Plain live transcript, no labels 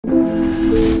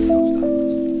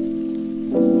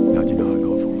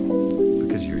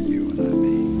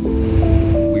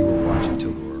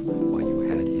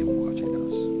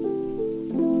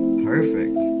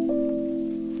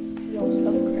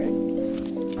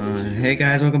Hey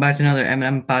guys, welcome back to another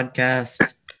M&M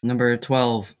podcast, number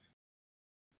 12.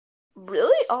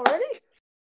 Really? Already?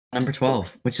 Number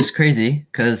 12, which is crazy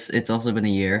because it's also been a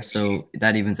year, so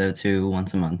that evens out to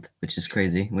once a month, which is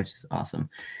crazy, which is awesome.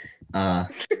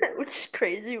 Which is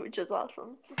crazy, which is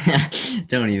awesome.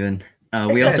 Don't even.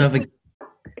 We also have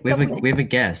a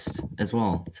guest as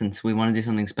well, since we want to do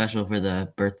something special for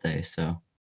the birthday. So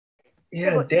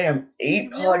yeah, damn!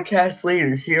 8 podcasts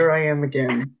later, here I am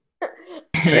again.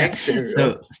 Thanks,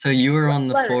 so you were on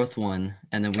the 4th one,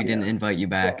 and then we didn't invite you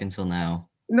back until now.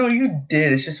 No, you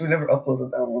did. It's just we never uploaded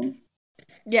that one.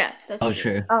 Yeah, that's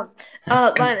true.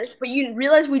 Linus, but you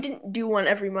realize we didn't do one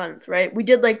every month, right? We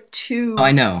did like 2.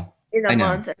 I know. In a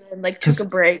month, and then like took a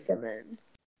break, and then.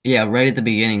 Yeah, right at the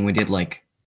beginning, we did like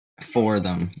 4 of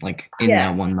them, like in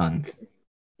that 1 month.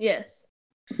 Yes.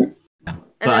 Yeah.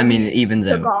 But I mean, it evens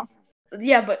out. Off.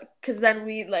 Yeah, but because then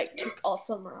we like took all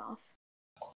summer off.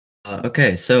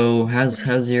 Okay, so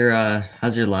how's your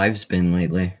lives been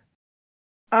lately?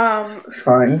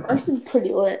 Fine. It's been pretty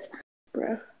lit,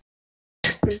 bro.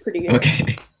 It's been pretty good.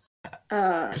 Okay.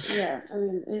 Yeah. I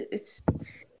mean,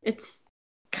 it's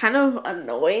kind of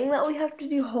annoying that we have to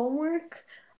do homework.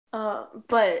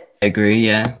 But I agree.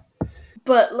 Yeah.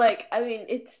 But like, I mean,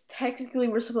 it's technically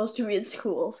we're supposed to be in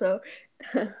school, so.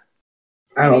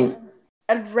 I'd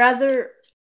rather.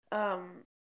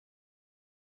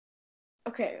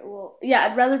 Okay, well, yeah,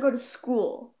 I'd rather go to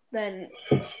school than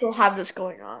still have this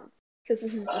going on, because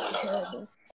this is just terrible.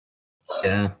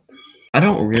 Yeah, I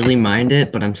don't really mind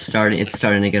it, but it's starting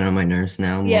to get on my nerves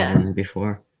now more than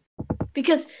before.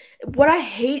 Because what I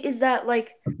hate is that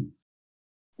like,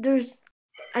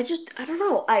 I don't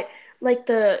know, I like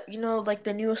the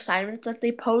new assignments that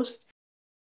they post.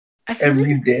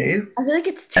 Every day. I feel like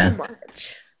it's too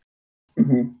much.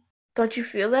 Mm-hmm. Don't you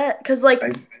feel that? Because like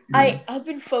I've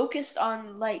been focused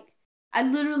on like I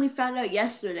literally found out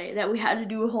yesterday that we had to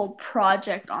do a whole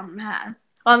project on math.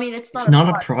 I mean, it's not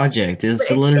a project.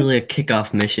 It's literally a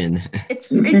kickoff mission. It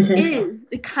is.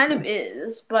 It kind of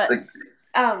is, but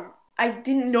I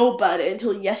didn't know about it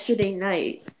until yesterday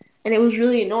night, and it was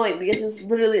really annoying because it's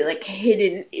literally like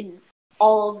hidden in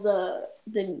all of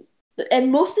the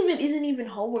and most of it isn't even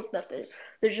homework that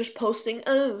they're just posting.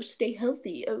 Oh, stay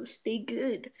healthy. Oh, stay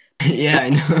good. Yeah, I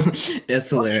know. That's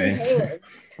hilarious. And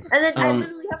then I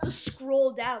literally have to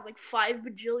scroll down like 5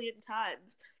 bajillion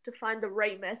times to find the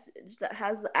right message that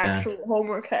has the actual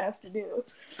homework I have to do.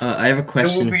 I have a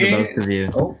question for both of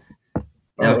you.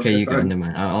 Okay, you go into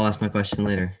mine. I'll ask my question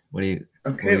later. What are you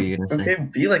gonna say? Okay,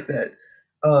 be like that.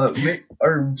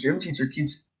 Our gym teacher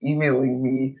keeps emailing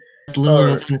me. That's literally what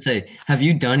I was gonna say. Have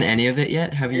you done any of it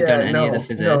yet? Have you done any of the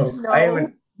phys ed? No, I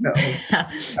haven't. No.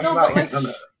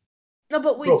 No,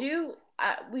 but we do.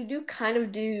 We do kind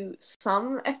of do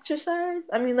some exercise.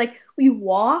 I mean, like we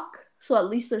walk, so at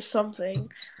least there's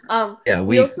something.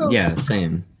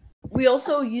 Same. We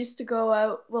also used to go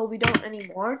out. Well, we don't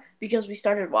anymore because we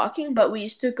started walking. But we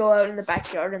used to go out in the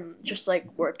backyard and just like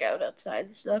work out outside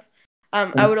and stuff.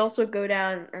 I would also go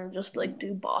down and just like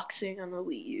do boxing on the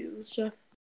Wii U and stuff.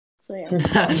 So yeah.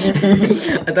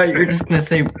 I thought you were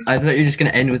just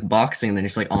gonna end with boxing, and then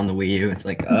just like on the Wii U. It's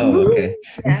like, oh, okay.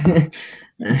 Yeah.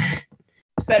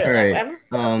 It's better. All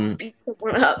right. Beat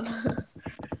someone up.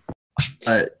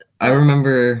 I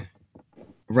remember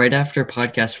right after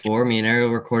podcast 4, me and Ariel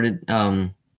recorded.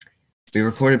 We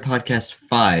recorded podcast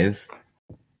 5,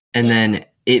 and then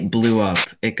it blew up.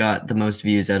 It got the most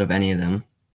views out of any of them.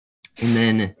 And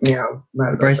then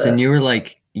Bryson, you were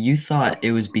like, you thought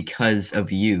it was because of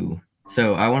you.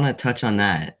 So I want to touch on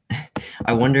that.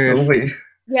 I wonder if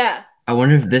I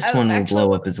wonder if this one will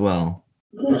blow up as well.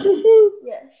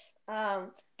 Yes.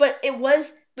 But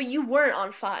you weren't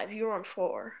on 5, you were on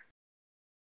 4.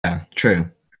 Yeah, true.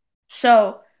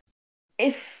 So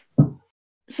it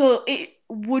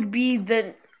would be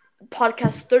the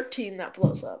podcast 13 that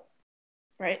blows up,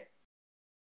 right?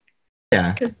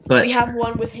 Yeah, but we have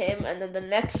one with him, and then the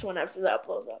next one after that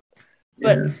blows up.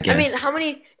 But I mean, how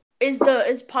many is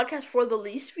podcast 4 the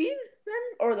least viewed then,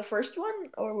 or the first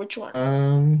one, or which one?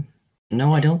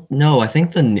 No, I don't know. I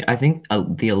think the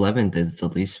 11th is the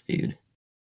least viewed.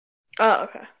 Oh,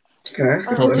 okay.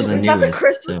 It's also the newest. Is that the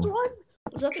Christmas one?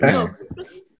 Is that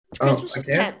Christmas? Christmas was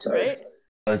 10th, right? It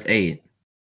was 8.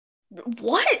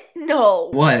 What?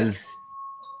 No. Was.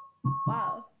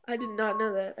 Wow, I did not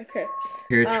know that. Okay.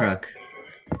 Your truck.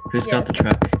 Who's got the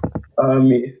truck?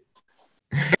 Me.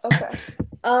 Okay.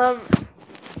 So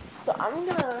I'm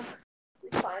gonna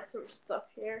find some stuff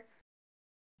here.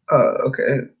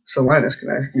 Okay. So Linus, can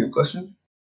I ask you a question?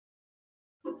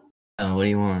 What do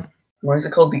you want? Why is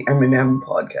it called the M&M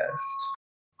podcast?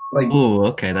 Oh,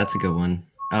 okay, that's a good one.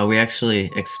 we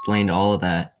actually explained all of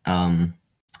that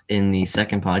in the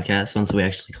second podcast once we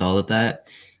actually called it that.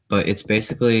 But it's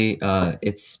basically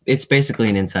it's basically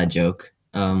an inside joke.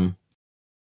 It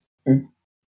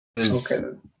was,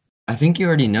 Okay. I think you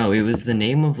already know. It was the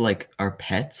name of like our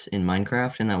pets in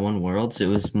Minecraft in that one world. So it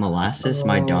was Molasses,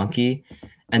 my Oh. donkey,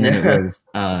 and then Yeah. it was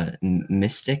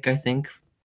Mystic, I think, Of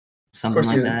something course,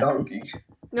 like you're a that. donkey.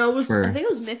 No, it was. For- I think it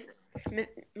was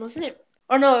wasn't it?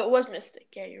 Oh no, it was Mystic.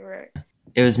 Yeah, you're right.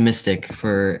 It was Mystic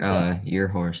for your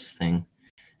horse thing.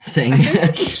 I think we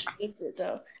should change it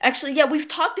though. Actually, yeah, we've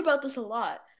talked about this a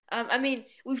lot. I mean,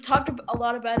 we've talked a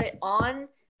lot about it on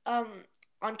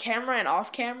camera and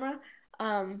off camera.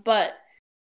 But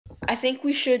I think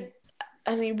we should.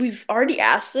 I mean, we've already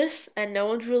asked this, and no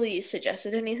one's really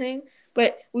suggested anything.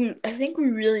 But I think we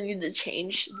really need to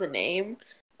change the name.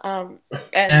 And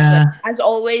as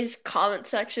always, comment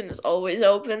section is always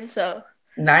open. So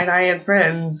Nine and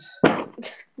Friends.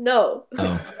 no,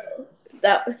 Oh.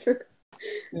 that was.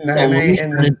 Nine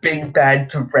and the Big Bad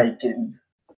Dragon.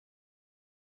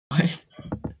 What?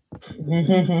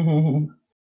 When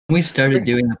we started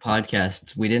doing the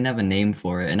podcasts, we didn't have a name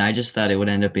for it, and I just thought it would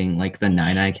end up being like the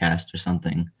Nine Eye Cast or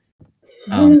something.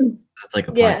 It's like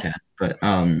a podcast, but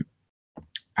I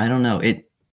don't know. It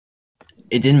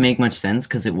didn't make much sense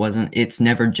because it's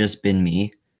never just been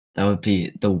me. That would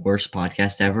be the worst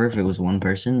podcast ever if it was one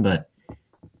person, but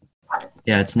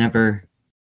yeah, it's never.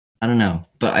 I don't know,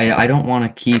 but I don't want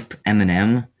to keep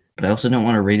Eminem, but I also don't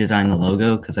want to redesign the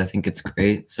logo because I think it's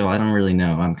great. So I don't really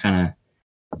know. I'm kind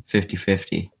of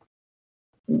 50-50.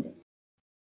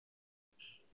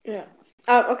 Yeah.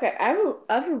 Okay. I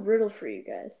have a riddle for you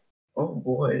guys. Oh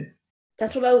boy.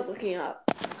 That's what I was looking up.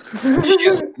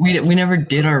 Shoot, we never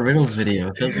did our riddles video.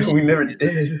 I feel like We never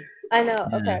did. I know.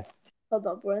 Yeah. Okay. Hold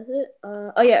on. What is it?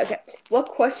 Oh yeah. Okay. What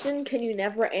question can you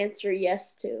never answer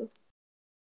yes to?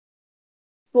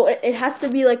 Well, it has to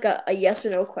be like a yes or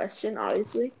no question,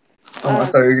 obviously. Oh, I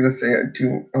thought you were gonna say it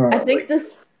too. I think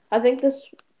this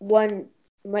one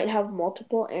might have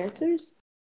multiple answers.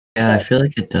 Yeah, I feel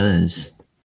like it does.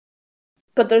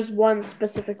 But there's one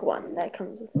specific one that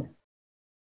comes with it.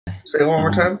 Say it one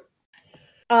more time.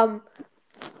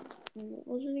 What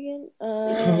was it again?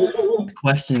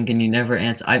 Question can you never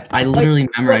answer? I literally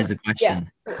memorized the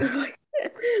question. Yeah.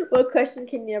 What question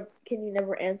can you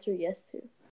never answer yes to?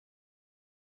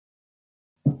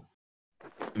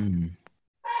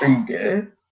 Are you gay?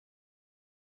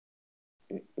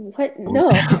 What? No.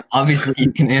 Obviously,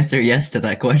 you can answer yes to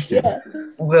that question. Yeah.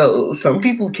 Well, some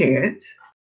people can't.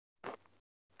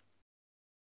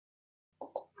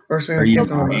 First thing Are you comes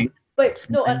to my mind. lying? Wait,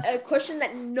 no, a question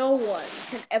that no one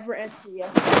can ever answer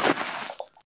yes to.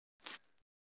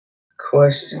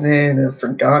 Question in a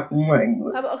forgotten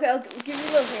language. Okay, I'll give you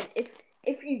a little hint.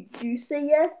 If you do say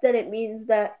yes, then it means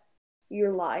that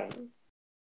you're lying.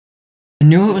 I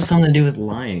knew it was something to do with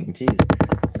lying. Jeez.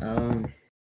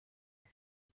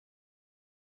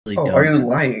 Really Oh, dumb. are you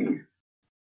lying?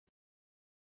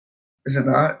 Is it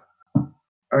not?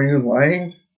 Are you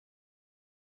lying?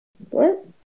 What?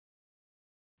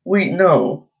 Wait,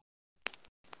 no.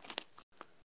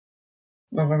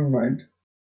 No, never mind.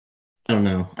 I don't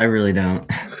know. I really don't.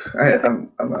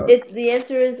 I'm out. The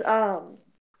answer is are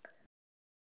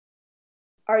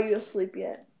you asleep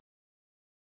yet?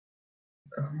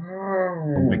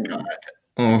 Oh my god.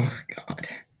 Oh my god.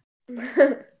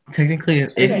 Technically,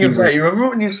 if If you you remember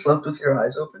when you slept with your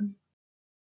eyes open?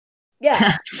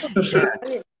 Yeah. I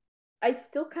mean, I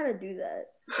still kind of do that,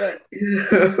 but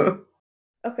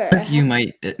okay. you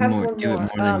might have do one it more. more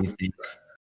than you think.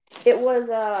 It was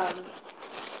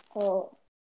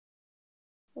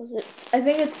was it? I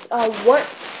think it's what?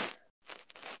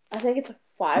 I think it's a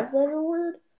 5-letter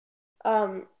word. Hold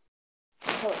on,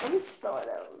 let me spell it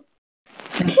out.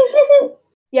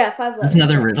 Yeah, 5 letters. That's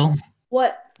another riddle.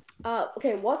 What?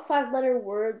 Okay. What 5-letter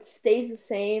word stays the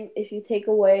same if you take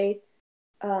away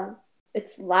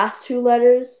its last 2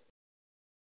 letters?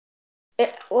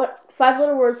 What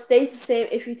 5-letter word stays the same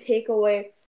if you take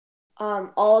away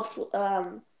all its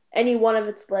any one of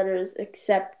its letters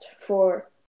except for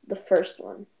the first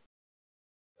one?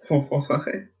 What?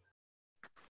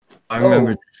 I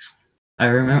remember this. I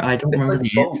don't remember like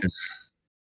the boats. answer.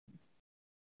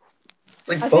 It's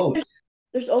like I boats. think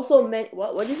there's also many.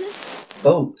 What is it?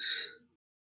 Boats.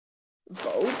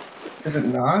 Boats? Is it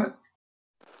not?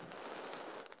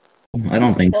 I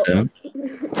don't think so.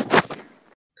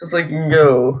 Because, like, you can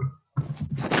go.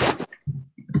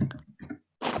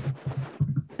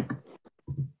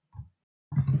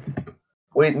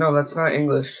 Wait, no, that's not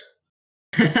English.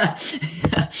 Okay,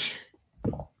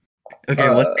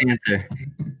 what's the answer?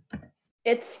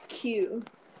 It's Q.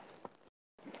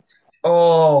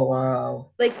 Oh wow.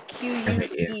 Like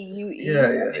QUEUE.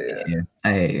 Yeah.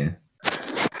 I hate you.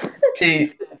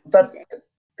 See, that's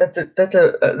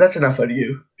enough out of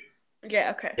you.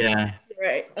 Yeah. Okay. Yeah.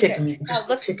 Right. Kick Okay. me, Now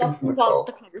just kick let's him move from on the with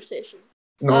the call. conversation.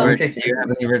 No, Do kick you have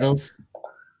any riddles?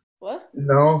 What?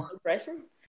 No. Bryson?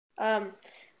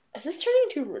 Is this turning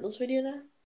into a riddles video now?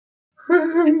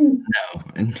 No.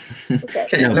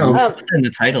 Okay. No, No. it's in the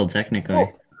title technically.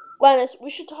 Oh, Linus, we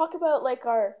should talk about like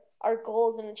our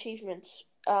goals and achievements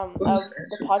of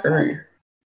the podcast.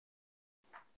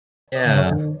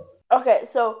 Yeah. Okay,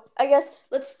 so I guess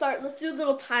let's do a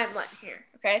little timeline here.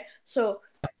 Okay, so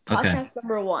Okay. podcast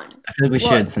number 1. I feel like we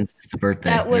should since it's the birthday.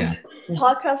 That was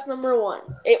podcast number 1.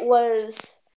 It was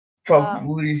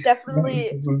Probably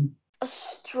definitely a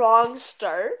strong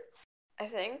start, I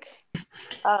think.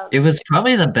 It was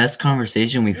probably the best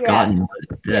conversation we've Yeah. gotten.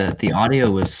 But the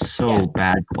audio was so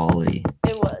bad quality.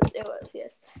 It was,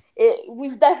 yes.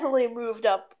 We've definitely moved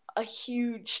up a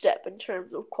huge step in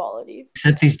terms of quality.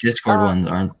 Except these Discord ones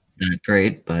aren't that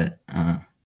great, but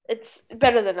it's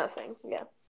better than nothing. Yeah,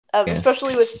 Yes.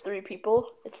 Especially with 3 people,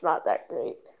 it's not that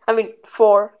great. I mean,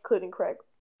 4, including Craig.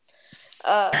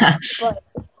 But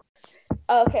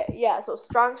okay, yeah. So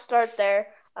strong start there.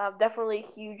 Definitely a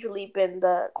huge leap in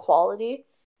the quality.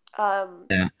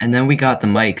 yeah. And then we got the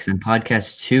mics, and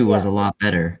podcast 2 was a lot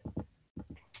better.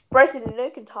 Bryson, you know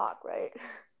you can talk, right?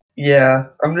 Yeah,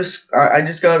 I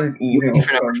just got an email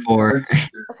For number 4.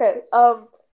 Okay.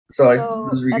 So I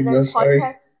was reading and then this. Sorry.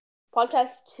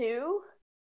 Podcast 2,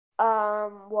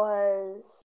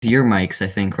 was Your mics, I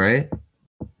think, right?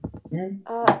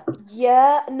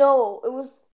 yeah. No, it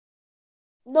was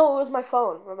my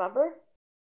phone. Remember?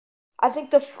 I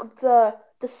think the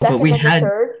second and the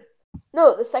third.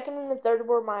 No, the second and the third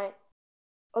was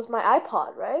my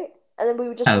iPod, right? And then we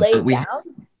would just lay it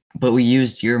down. But we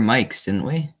used your mics, didn't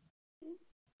we?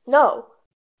 No,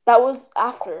 that was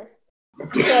after.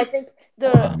 So I think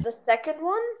the second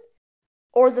one,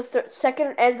 or the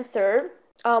second and the third,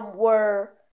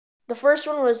 were the first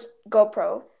one was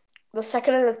GoPro. The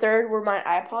second and the third were my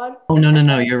iPod. Oh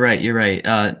no! You're right.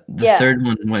 The third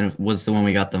one was the one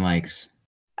we got the mics.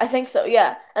 I think so.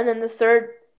 Yeah, and then the third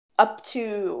up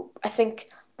to I think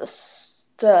the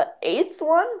 8th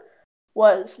one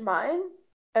was mine,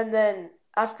 and then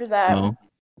after that, no.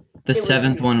 The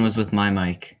 7th one was with my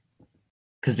mic,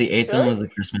 because the 8th one was the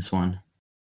Christmas one.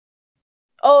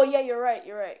 Oh yeah, you're right.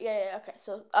 Yeah. Okay,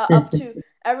 so up to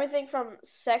everything from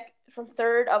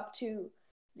third up to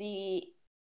the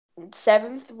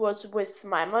 7th was with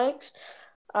my mics,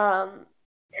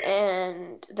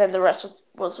 and then the rest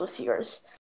was with yours.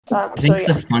 I think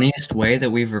the funniest way that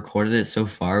we've recorded it so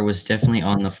far was definitely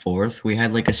on the 4th. We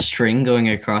had like a string going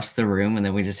across the room, and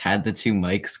then we just had the 2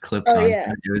 mics clipped on.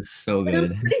 Yeah. It was so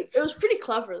good. It was pretty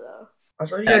clever though. I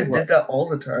thought you guys did that all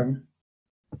the time.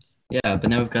 Yeah,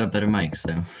 but now we've got a better mic,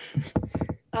 so.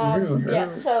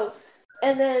 Yeah. So,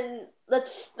 and then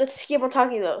let's keep on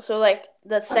talking though. So like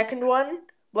the second one,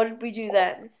 what did we do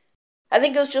then? I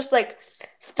think it was just like.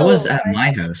 It was at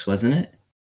my house, wasn't it?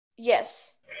 Yes.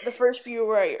 The first few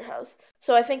were at your house.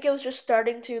 So I think it was just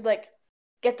starting to like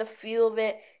get the feel of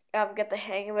it, get the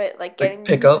hang of it, like getting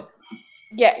pick up.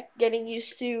 Yeah, getting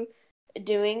used to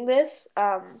doing this.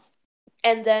 And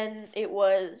then it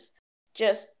was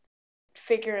just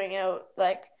figuring out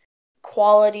like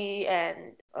quality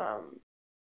and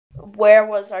where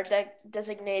was our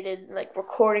designated like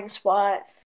recording spot.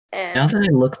 And now that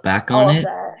I look back on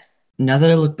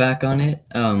it,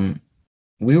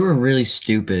 we were really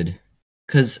stupid.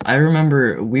 Because I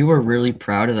remember we were really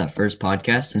proud of that first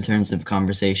podcast in terms of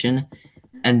conversation.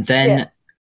 And then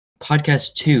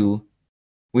podcast 2,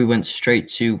 we went straight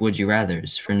to Would You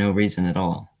Rathers for no reason at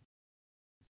all.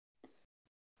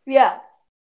 Yeah.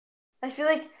 I feel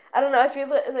like, I don't know, I feel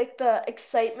like the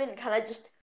excitement kind of just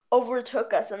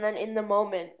overtook us. And then in the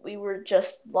moment, we were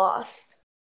just lost.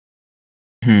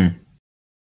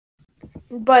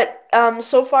 But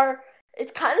so far,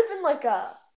 it's kind of been like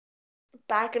a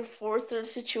back and forth sort of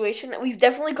situation that we've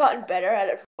definitely gotten better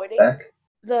at avoiding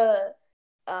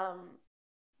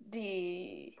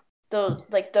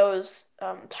those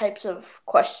types of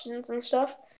questions and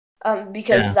stuff,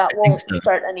 because that won't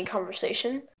start any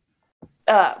conversation.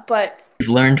 But we've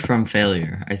learned from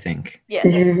failure, I think. Yes,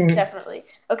 definitely.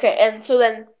 Okay, and so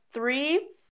then 3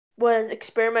 was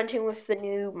experimenting with the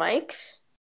new mics.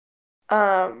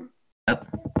 Yep.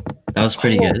 That was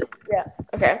pretty good. Yeah.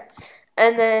 Okay.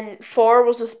 And then 4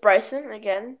 was with Bryson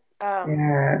again.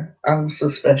 Yeah, I'm so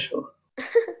special.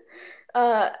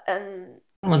 And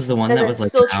was the one that was like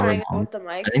still an hour trying long. out the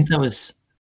mic.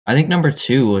 I think number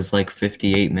 2 was like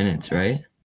 58 minutes, right?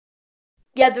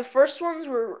 Yeah, the first ones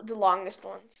were the longest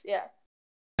ones. Yeah.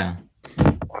 Yeah.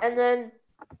 And then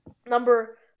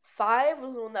number 5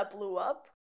 was the one that blew up.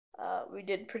 We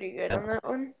did pretty good on that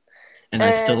one. And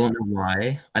I still don't know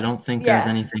why. I don't think there was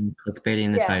Yeah. anything clickbaity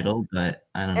in the Yeah. title, but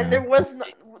I don't know. And there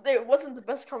wasn't the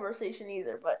best conversation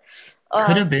either, but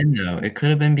Could have been though. It could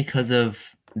have been because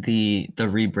of the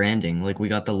rebranding. Like we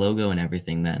got the logo and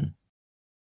everything then.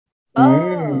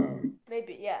 Oh,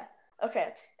 maybe, yeah.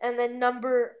 Okay. And then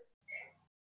number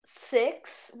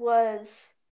 6 was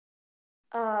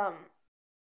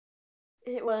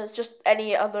it was just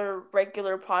any other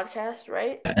regular podcast,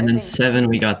 right? And then 7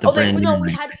 we got the brand new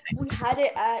we mic, had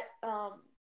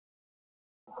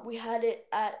it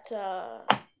at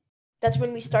that's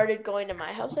when we started going to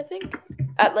my house, I think.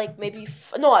 At like maybe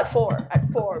at 4.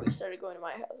 At 4 we started going to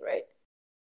my house, right?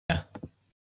 Yeah.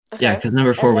 Okay. Yeah, because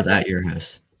number 4 was at your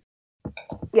house.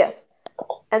 Yes.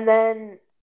 And then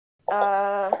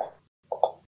no,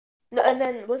 and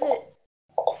then was it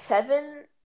 7?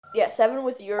 Yeah, 7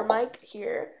 with your mic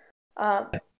here.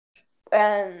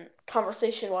 And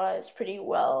conversation-wise, pretty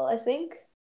well, I think.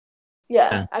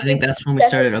 Yeah, I think that's when we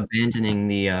started abandoning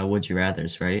the Would You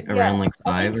Rathers, right? Around like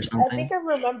 5 or something. I think I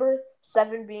remember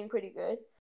 7 being pretty good.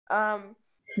 And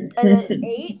then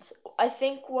 8, I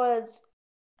think, was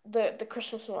the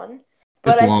Christmas one. It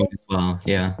was long as well,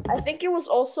 yeah. I think it was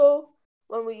also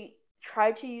when we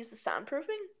tried to use the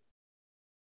soundproofing.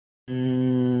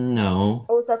 No.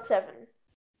 Or was that 7?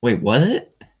 Wait, was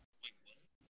it?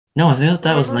 No, I thought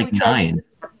that was like 9.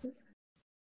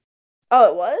 Oh,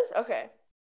 it was? Okay.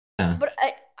 Yeah. But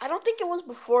I don't think it was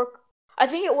before. I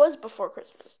think it was before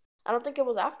Christmas. I don't think it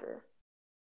was after.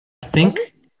 I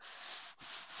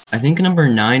think number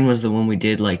 9 was the one we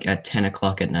did like at 10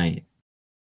 o'clock at night.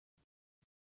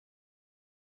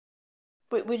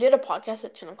 We did a podcast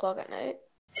at 10 o'clock at night.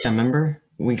 Yeah, remember?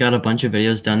 We got a bunch of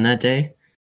videos done that day.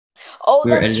 Oh,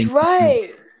 that's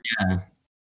right. Yeah.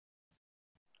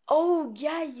 Oh,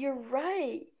 yeah, you're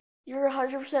right. You're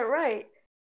 100% right.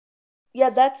 Yeah,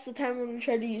 that's the time when we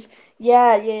tried to use.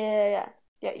 Yeah. Yeah,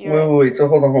 you're right. Wait. So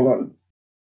hold on.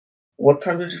 What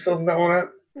time did you film that one at?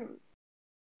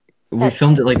 We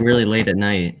filmed it like really late at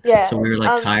night. Yeah. So we were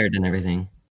like tired and everything.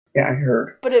 Yeah, I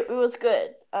heard. But it was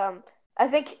good. I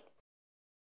think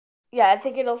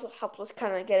it also helped us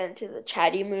kind of get into the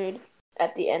chatty mood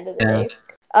at the end of the day.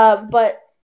 But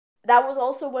that was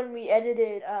also when we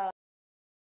edited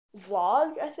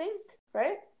vlog, I think,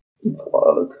 right?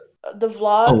 Vlog. The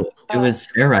vlog. Oh, it was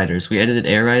Air Riders. We edited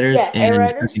Air Riders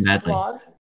and Cooking Badly.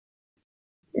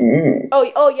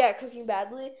 Oh yeah, Cooking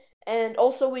Badly. And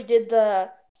also we did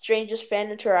the strangest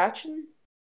fan interaction.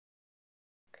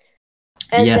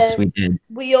 And yes, we did.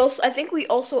 I think we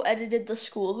also edited the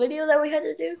school video that we had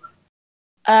to do.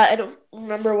 I don't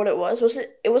remember what it was.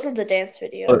 It wasn't the dance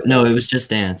video. Oh, no, it was just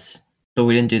dance. But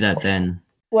we didn't do that then.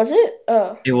 Was it?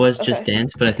 Oh. It was just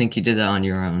dance, but I think you did that on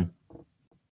your own.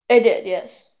 I did,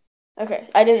 yes. Okay.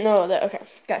 I didn't know that. Okay,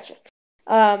 gotcha.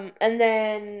 And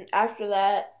then after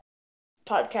that,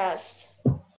 podcast.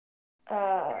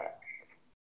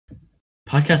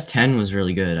 Podcast 10 was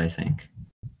really good, I think.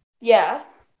 Yeah.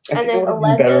 I think it would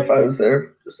be better if I was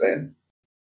there. Just saying.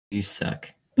 You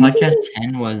suck. Podcast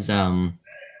 10 was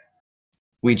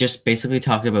we just basically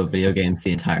talked about video games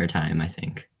the entire time, I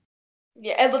think.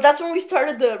 Yeah, but that's when we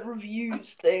started the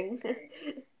reviews thing.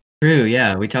 True,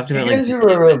 yeah. We talked about you guys have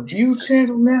a review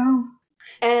channel now?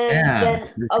 And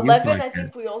then 11, I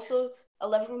think we also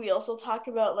talked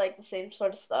about like the same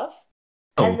sort of stuff.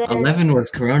 Oh, and then 11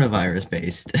 was coronavirus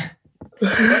based.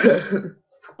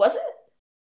 Was it?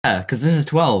 Yeah, because this is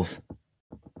 12.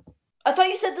 I thought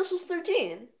you said this was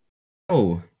 13.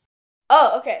 Oh.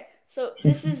 Oh, okay. So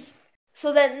this is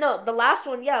the last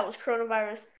one, yeah, it was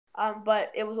coronavirus.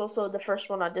 But it was also the first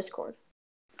one on Discord.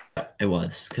 It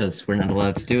was, because we're not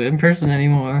allowed to do it in person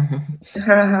anymore.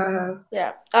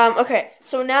 Yeah. Okay.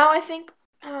 So now I think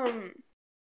I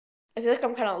feel like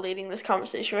I'm kind of leading this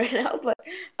conversation right now, but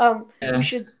we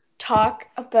should talk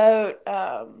about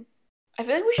I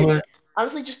feel like we should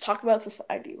honestly just talk about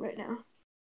society right now.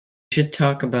 We should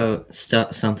talk about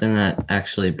something that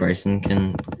actually Bryson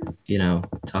can,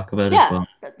 talk about as well.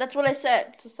 Yeah, that's what I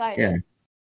said, society. Yeah.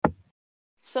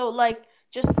 So, like,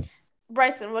 just,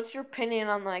 Bryson, what's your opinion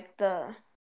on, like, the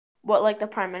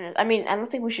prime minister? I mean, I don't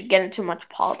think we should get into much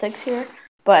politics here,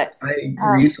 but I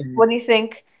agree. What do you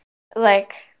think,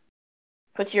 like,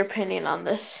 what's your opinion on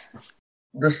this?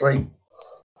 This, like,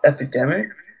 epidemic?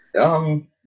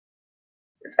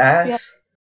 It's ass.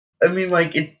 Yeah. I mean,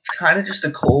 like, it's kind of just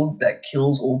a cold that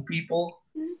kills old people,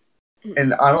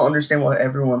 and I don't understand why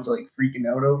everyone's, like, freaking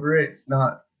out over it. It's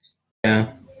not...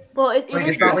 Yeah. Well, it's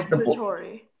not like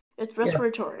respiratory. It's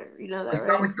respiratory. You know that, It's right?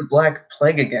 not like the Black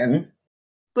Plague again.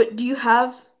 But do you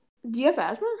have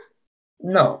asthma?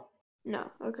 No. No.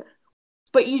 Okay.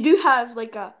 But you do have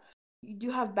you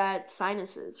do have bad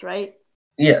sinuses, right?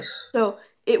 Yes. So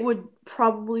it would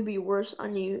probably be worse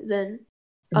on you than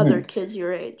other kids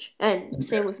your age, and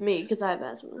same with me because I have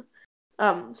asthma.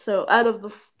 So out of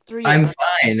the three, I'm of us,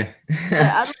 fine.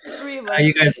 out of the three of us,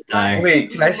 You guys die. mine Wait, would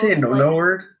be can I the say a most no-no likely.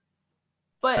 word?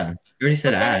 But You already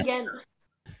said then ass. again,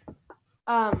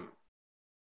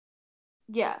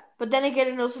 yeah. But then again,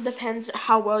 it also depends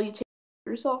how well you take care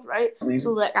of yourself, right?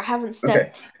 So like, I haven't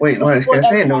stepped. Okay. Wait, a Linus, can I foot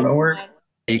say a outside no-no of word?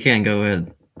 You can't go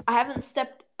with. I haven't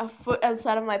stepped a foot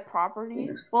outside of my property.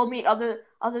 Well, I mean, other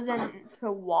than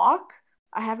to walk,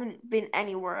 I haven't been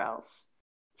anywhere else.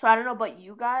 So I don't know about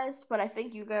you guys, but I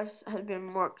think you guys have been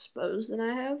more exposed than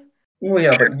I have. Well,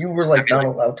 yeah, but you were like not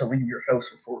allowed to leave your house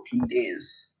for 14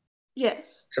 days.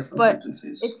 Yes, Except for but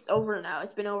emergencies. it's over now.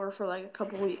 It's been over for like a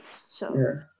couple weeks. So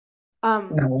yeah.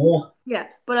 No. Yeah,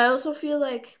 but I also feel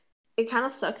like it kind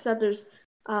of sucks that there's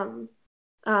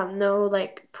no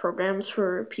like programs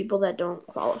for people that don't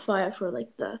qualify for like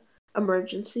the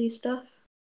emergency stuff.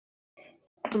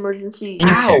 Emergency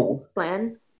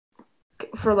plan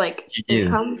for like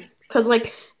income, because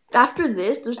like after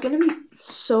this there's gonna be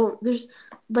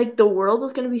the world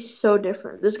is gonna be so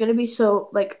different. There's gonna be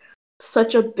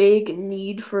such a big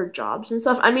need for jobs and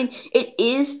stuff. I mean, it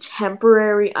is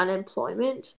temporary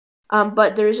unemployment,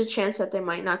 but there is a chance that they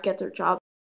might not get their job.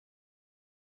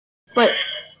 But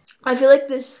I feel like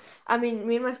this. I mean,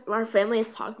 me and my family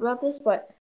has talked about this, but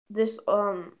this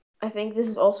I think this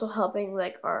is also helping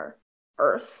like our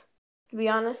Earth, to be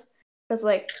honest, because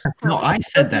like no, I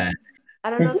said that. I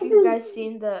don't know if you guys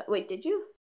seen the. Wait, did you?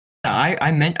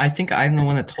 I think I'm the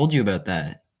one that told you about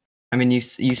that. I mean, you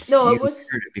heard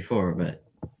it before, but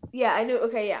yeah, I knew.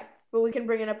 Okay, yeah, but we can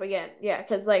bring it up again. Yeah,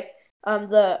 because like I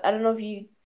don't know if you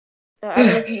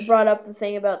brought up the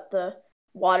thing about the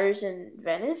waters in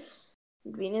Venus.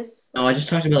 No, I just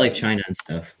talked about like China and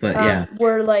stuff, but yeah.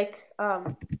 Where like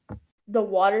the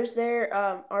waters there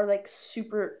are like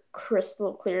super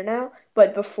crystal clear now,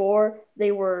 but before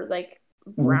they were like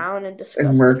brown and disgusting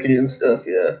and murky and stuff.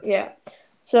 Yeah. Yeah.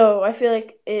 So I feel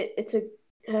like it's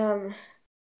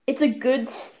a good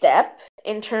step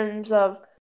in terms of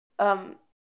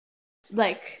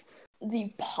like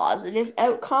the positive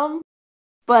outcome,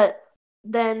 but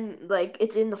then like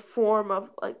it's in the form of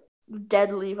like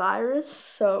deadly virus,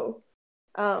 so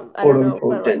I don't know if I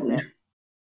like that.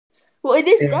 Well, it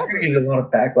is deadly. You get a lot of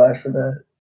backlash for that.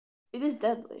 It is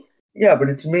deadly. Yeah, but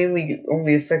it's mainly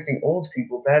only affecting old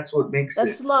people. That's what makes it.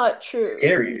 That's not true.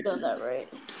 Scary. You know that, right?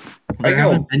 I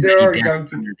know there are young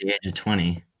people under the age of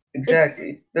 20.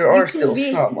 Exactly. There are still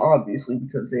some, obviously,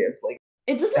 because they have like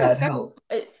it doesn't bad affect, health.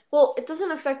 It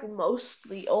doesn't affect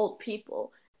mostly old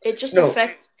people. It just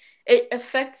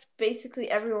affects basically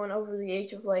everyone over the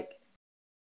age of like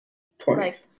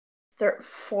 20.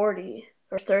 40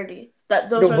 or 30.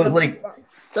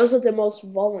 Those are the most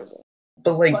vulnerable.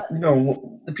 But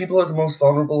the people who are the most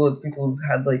vulnerable are the people who've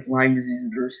had like Lyme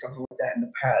disease or something like that in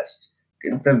the past.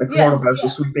 And then the coronavirus will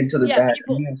sweep into their bad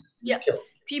immune system and kill them.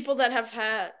 People that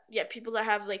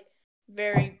have like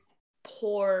very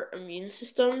poor immune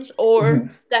systems or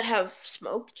that have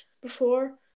smoked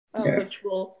before, which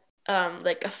will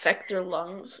like affect their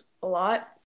lungs a lot,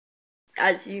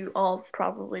 as you all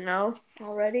probably know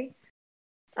already.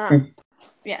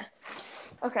 Yeah.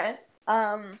 Okay.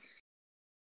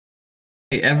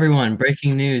 Hey everyone,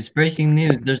 breaking news,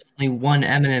 there's only one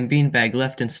M&M beanbag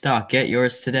left in stock. Get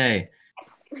yours today.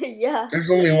 Yeah. There's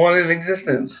only one in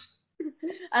existence.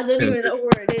 I don't even know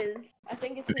where it is. I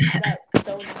think it's in that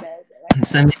stone bed.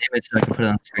 Send me an image so I can put it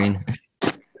on the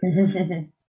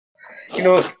screen. You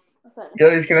know what,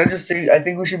 guys, can I just say, I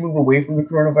think we should move away from the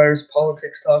coronavirus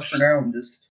politics talk for now and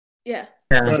just put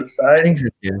it aside. I think so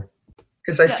too.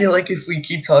 Because I feel like if we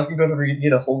keep talking about it, we're going to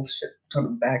get a whole shit ton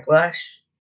of backlash.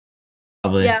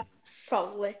 Probably. Yeah,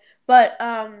 probably. But,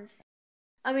 I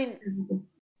mean,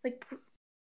 like,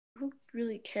 who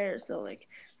really cares, though? Like,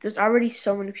 there's already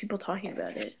so many people talking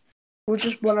about it. We're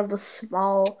just one of the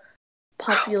small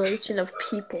population of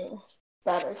people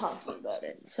that are talking about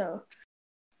it. So,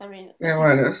 I mean,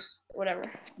 Linus. Whatever.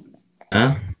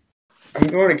 Huh? I'm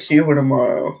going to Cuba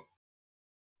tomorrow.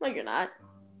 No, you're not.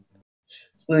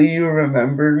 Will you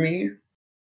remember me?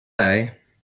 Okay.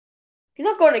 You're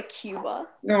not going to Cuba.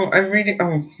 No, I'm reading.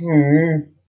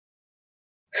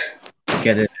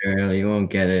 Get it, Ariel. You won't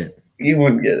get it. You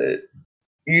won't get it.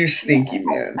 You're stinky,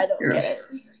 man. I don't get it.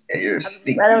 Yeah, you're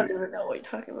stinky. I don't even know what you're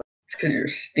talking about. It's because you're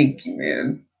stinky,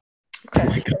 man. Okay. Oh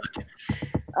my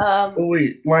god. Oh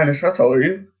wait, Linus, how tall are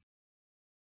you?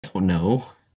 don't know.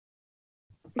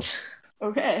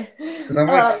 Okay. Because I'm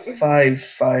at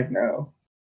 5'5" now.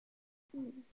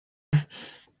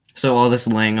 So all this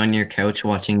laying on your couch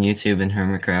watching YouTube and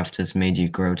Hermitcraft has made you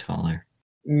grow taller.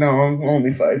 No, I'm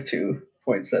only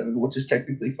 5'2.7", which is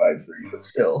technically 5'3", but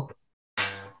still.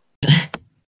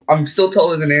 I'm still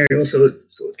taller than Ariel, so it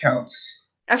counts.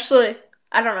 Actually,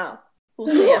 I don't know. We'll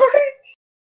see. What?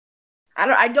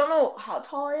 I don't know how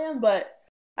tall I am, but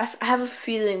I have a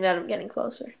feeling that I'm getting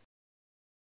closer.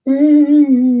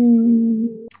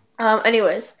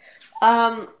 Anyways,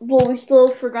 well, we still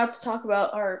forgot to talk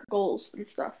about our goals and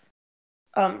stuff.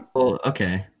 Well,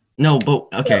 okay. No, but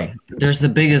okay. There's the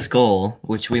biggest goal,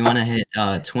 which we want to hit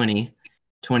 20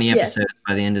 episodes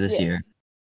by the end of this year.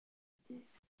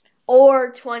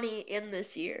 Or 20 in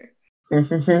this year.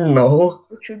 No.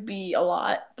 Which would be a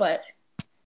lot, but...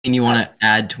 And you want to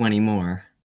add 20 more.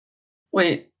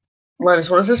 Wait, Linus,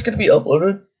 when is this going to be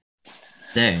uploaded?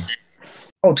 Today.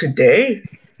 Oh, today?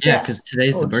 Yeah, because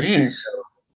today's the birthday. Geez.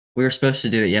 We were supposed to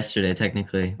do it yesterday,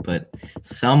 technically, but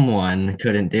someone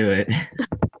couldn't do it.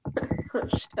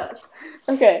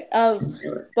 Okay,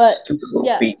 but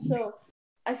yeah, so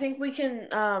I think we can,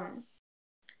 I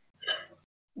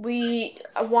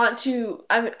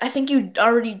think you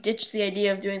already ditched the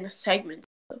idea of doing the segment,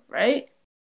 right?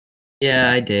 Yeah,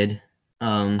 I did.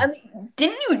 I mean,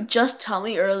 didn't you just tell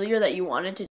me earlier that you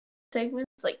wanted to do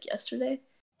segments, like, yesterday?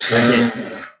 I did.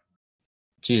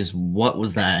 Jeez, what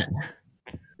was that?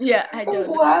 Yeah, I don't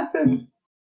know. What happened?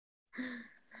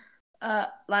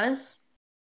 Linus?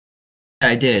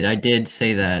 I did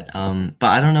say that, but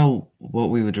I don't know what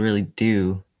we would really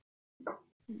do.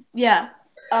 Yeah.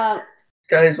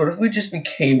 Guys, what if we just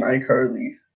became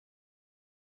iCarly?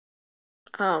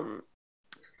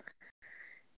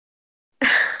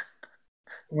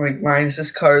 Like, Linus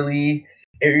is Carly,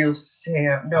 Ariel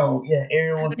Sam. No, yeah,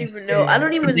 Ariel would be Sam. I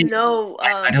don't even know.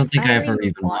 I don't think I ever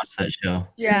even watched that show.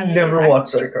 Yeah, you never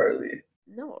watched iCarly.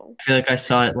 No. I feel like I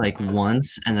saw it like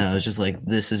once, and then I was just like,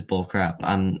 "This is bullcrap.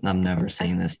 I'm never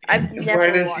seeing this again." I've never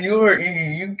Linus, watched.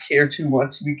 you care too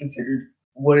much to be considered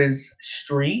what is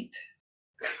straight.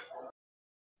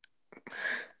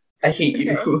 I hate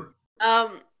you.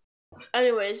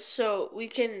 Anyways, so we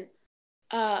can.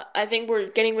 I think we're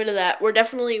getting rid of that. We're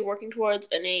definitely working towards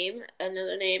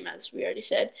another name, as we already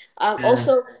said.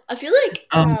 Also, I feel like.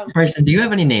 Bryson, do you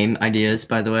have any name ideas,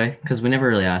 by the way? Because we never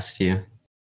really asked you.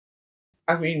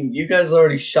 I mean, you guys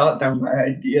already shot down my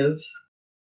ideas.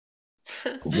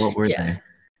 What were they?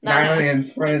 Nine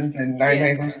and Friends and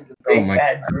Nine versus the Big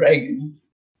Bad Dragon.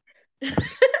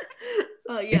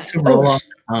 Oh yeah. It's to roll off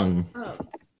the tongue.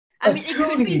 I mean, it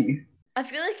could be. I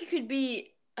feel like it could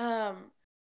be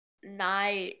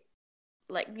Nye,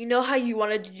 like, you know how you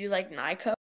wanted to do like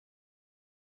Nyko?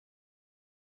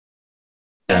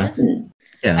 Yeah.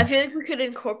 Yeah. I feel like we could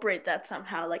incorporate that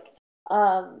somehow, like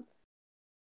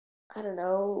I don't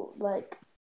know, like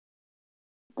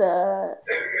the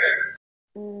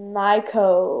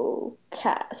Nyko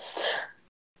cast.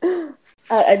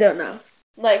 I don't know.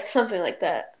 Like something like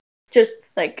that. Just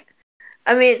like,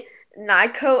 I mean,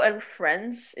 Nyko and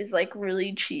Friends is like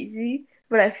really cheesy,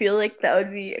 but I feel like that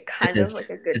would be kind of like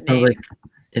a good name.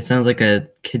 It sounds like a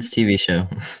kids' TV show.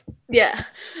 Yeah.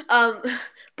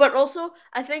 But also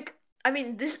I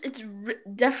mean, it's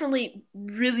definitely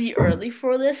really early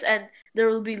for this, and there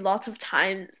will be lots of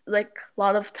time, like a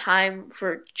lot of time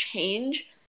for change.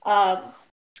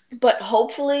 But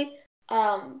hopefully,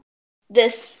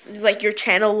 this, like, your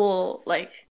channel will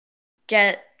like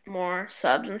get more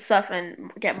subs and stuff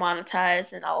and get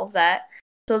monetized and all of that.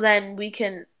 So then we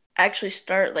can actually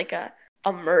start like a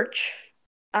merch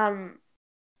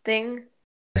thing.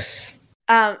 Yes.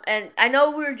 And I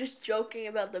know we were just joking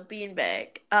about the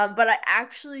beanbag, but I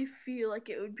actually feel like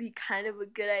it would be kind of a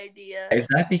good idea. If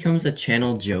that becomes a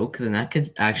channel joke, then that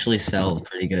could actually sell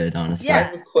pretty good, honestly. Yeah, I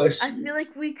have a question. I feel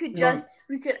like we could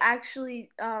actually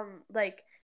like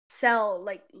sell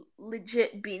like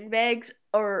legit beanbags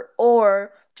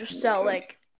or just sell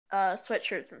like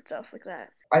sweatshirts and stuff like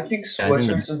that. I think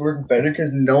sweatshirts would work better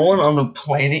because no one on the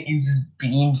planet uses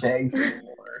beanbags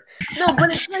anymore. No, but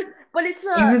it's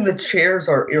even the chairs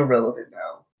are irrelevant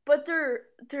now. But they're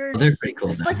pretty cool.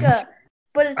 Just like I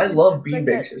love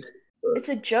beanbags. It's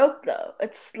a joke though.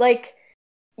 It's like,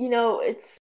 you know,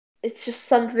 it's just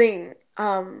something.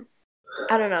 I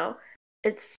don't know.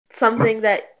 It's something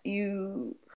that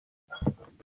you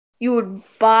would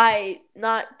buy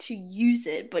not to use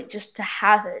it, but just to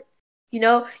have it. You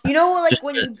know, like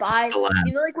when you buy,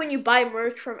 like when you buy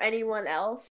merch from anyone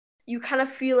else, you kind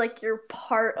of feel like you're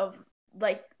part of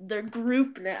like their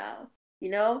group now. You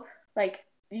know, like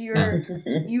you know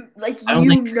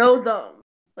them.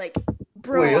 Like,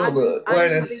 bro, Wait, I'm the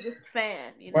Linus, biggest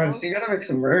fan, you know? Linus, you gotta make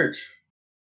some merch.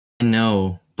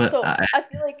 No, but So I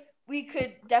feel like we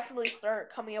could definitely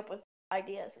start coming up with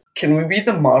ideas. Can we be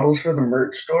the models for the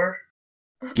merch store?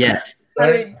 yes,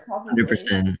 I mean,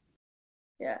 100%.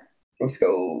 Yeah. Let's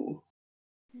go.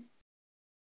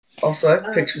 Also, I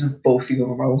have pictures of both of you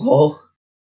on my wall.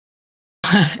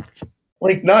 What?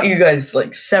 Like, not you guys,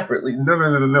 like, separately. No.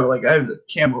 Like, I have the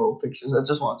camera roll pictures. I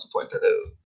just wanted to point that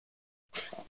out.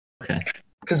 Okay.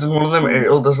 Because in one of them,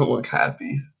 Ariel doesn't look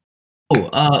happy.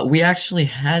 Oh, we actually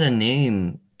had a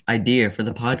name idea for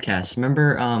the podcast.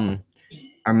 Remember,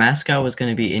 our mascot was going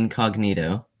to be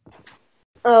Incognito.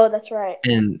 Oh, that's right.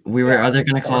 And we were either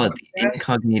going to call it the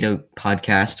Incognito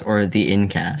Podcast or the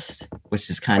Incast, which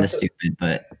is kind of stupid,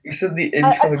 but... You said the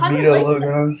Incognito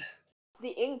logos.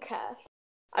 The Incast.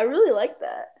 I really like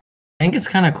that. I think it's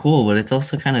kind of cool, but it's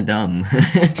also kind of dumb.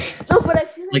 No, but I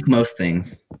feel like most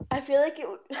things. I feel like it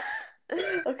would...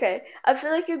 Okay. I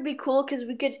feel like it would be cool because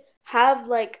we could have,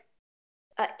 like,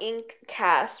 an ink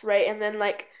cast, right? And then,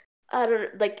 like, I don't know,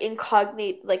 like,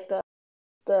 Incognito, like,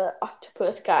 the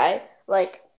octopus guy,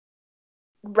 like,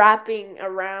 wrapping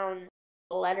around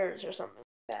letters or something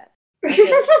like that. I feel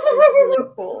like that's really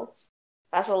cool.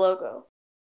 That's a logo.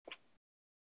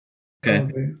 Okay.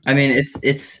 I mean,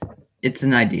 it's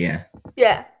an idea.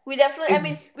 Yeah, we definitely. I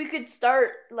mean, we could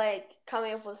start like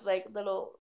coming up with like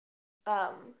little,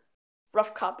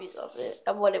 rough copies of it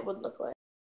of what it would look like.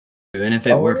 And if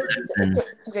it works, then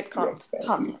it's a good concept.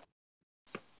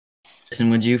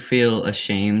 And would you feel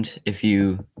ashamed if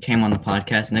you came on the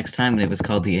podcast next time and it was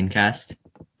called the Incast?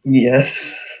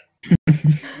 Yes.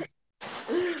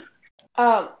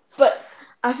 But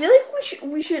I feel like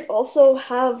we should also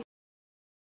have.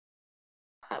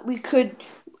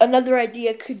 Another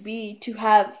idea could be to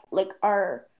have like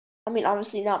our, I mean,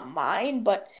 obviously not mine,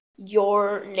 but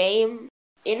your name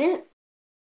in it.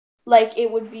 Like it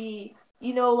would be,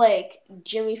 you know, like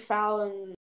Jimmy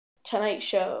Fallon Tonight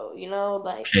Show, you know,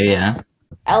 like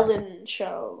Ellen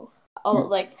Show,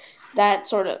 like that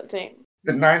sort of thing.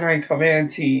 The 9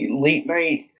 Command T late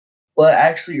night, but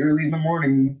actually early in the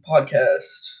morning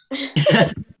podcast.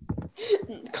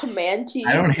 Command T.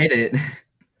 I don't hate it.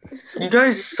 You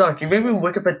guys suck. You made me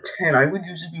wake up at 10. I would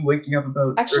usually be waking up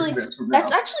about 30 minutes from now.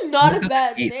 That's actually not a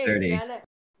bad thing, man.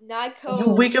 You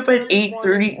wake up at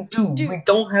 8:30? Dude, we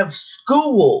don't have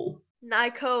school.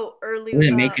 Nyko early. I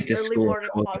didn't make it to school. I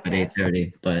woke up at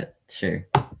 8:30, but sure.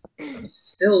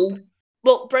 Still.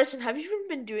 Well, Bryson, have you even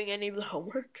been doing any of the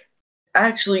homework?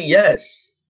 Actually,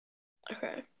 yes.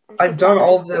 Okay. I've done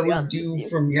all that was due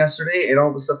from yesterday, and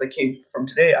all the stuff that came from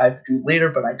today I have to do later,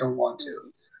 but I don't want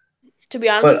to. To be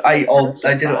honest, but I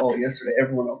did it all yesterday.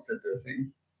 Everyone else did their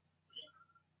thing.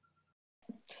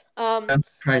 I'm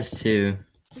surprised too.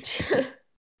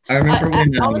 I remember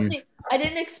honestly, I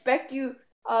didn't expect you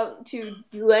to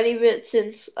do any of it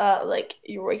since like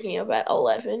you're waking up at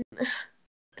 11.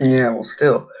 Yeah, well,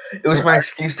 still, it was my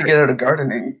excuse to get out of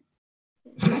gardening.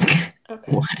 Okay.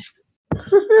 What?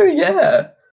 Yeah.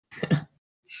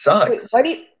 Sucks. Wait, why do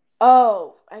you?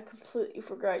 Oh, I completely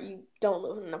forgot you don't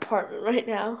live in an apartment right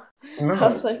now. No. I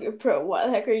was like, bro, why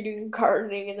the heck are you doing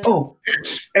gardening? Oh,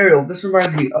 Ariel, this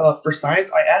reminds me. For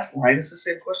science, I asked Linus the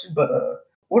same question, but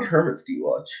what Hermits do you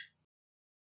watch?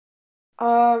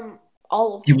 All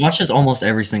of them. He watches almost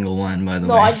every single one, by the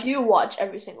way. No, I do watch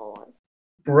every single one.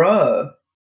 Bruh.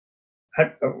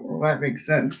 That makes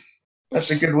sense.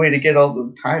 That's a good way to get all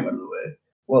the time out of the way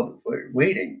while we're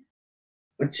waiting.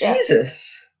 But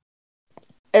Jesus.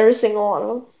 Every single one of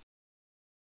them.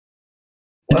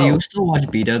 Do you still watch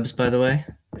B-dubs, by the way?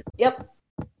 Yep.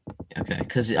 Okay,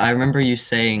 because I remember you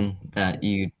saying that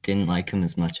you didn't like him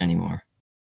as much anymore.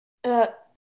 I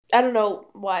don't know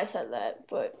why I said that,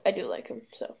 but I do like him,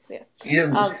 so yeah.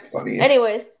 Yeah, funny.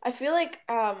 Anyways, I feel like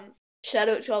shout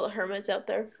out to all the Hermits out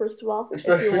there, first of all.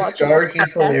 Especially Star,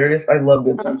 he's hilarious. I love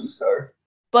Good Times with Star.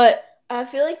 But I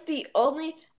feel like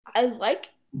I like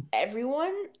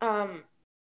everyone,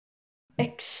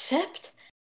 except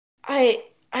I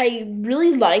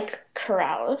really like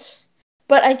Corrales,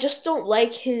 but I just don't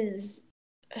like his.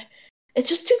 It's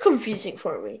just too confusing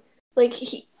for me. Like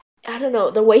I don't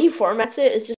know, the way he formats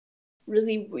it is just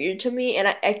really weird to me, and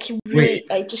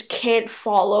I just can't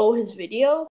follow his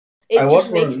video. It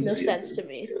just makes no sense to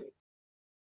me.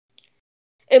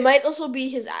 It might also be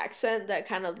his accent that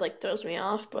kind of like throws me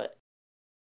off, but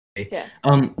yeah.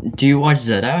 Do you watch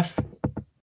ZF?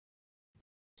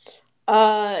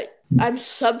 I'm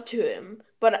sub to him,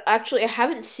 but actually I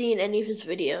haven't seen any of his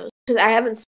videos because I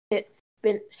haven't seen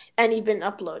been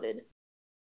uploaded.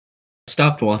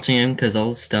 Stopped watching him because all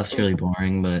the stuff's really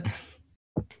boring, but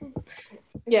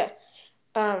yeah.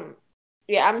 Yeah,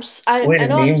 Way I to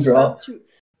know I'm name drop.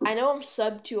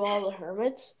 sub to all the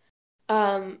hermits.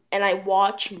 And I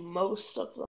watch most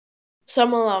of them.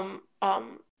 Some of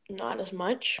them, not as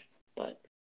much, but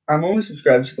I'm only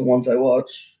subscribed to the ones I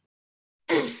watch.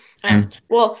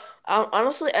 Well,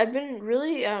 honestly, I've been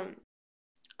really I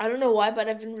don't know why, but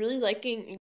I've been really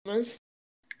liking Izuma's.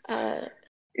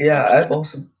 Yeah, I've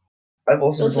episodes.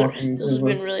 also been watching Those have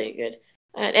been Zuma's. really good,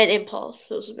 and Impulse.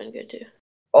 Those have been good too.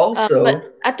 Also, but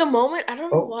at the moment, I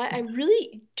don't know why I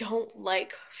really don't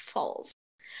like Falls.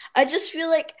 I just feel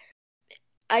like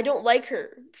I don't like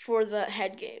her for the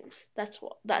head games. That's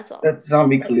all. That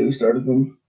Zombie Cleo started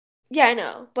them. Yeah, I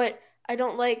know, but I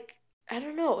don't like. I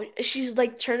don't know. She's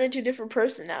like turned into a different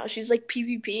person now. She's like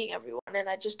PvPing everyone, and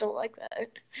I just don't like that.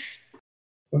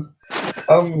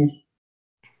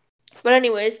 But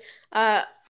anyways,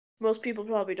 most people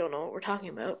probably don't know what we're talking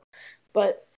about.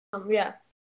 But yeah.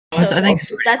 So I think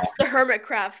that's the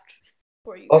Hermitcraft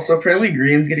for you. Also, apparently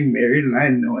Green's getting married, and I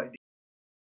had no idea.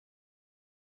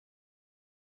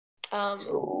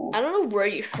 I don't know where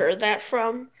you heard that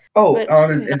from. Oh, on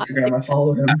his Instagram, I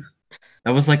follow him.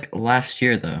 That was like last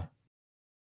year, though.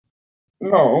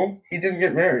 No, he didn't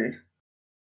get married.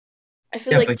 I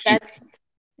feel like that's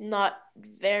not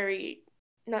very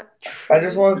not true. I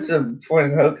just wanted to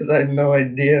point it out because I had no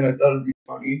idea, and I thought it'd be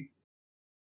funny.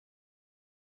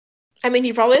 I mean,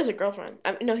 he probably has a girlfriend.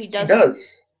 No, he does. He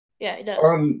does. Yeah, he does.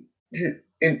 On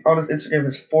his Instagram,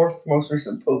 his fourth most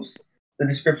recent post, the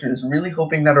description is really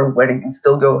hoping that our wedding can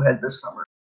still go ahead this summer.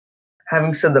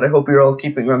 Having said that, I hope you're all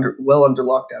keeping under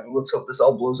lockdown. Let's hope this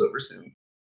all blows over soon.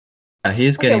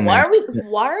 He's getting Why married.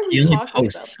 Why are we he only talking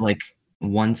posts about like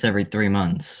once every 3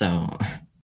 months, so.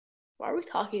 Why are we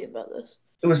talking about this?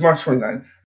 It was March 29th.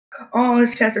 Oh,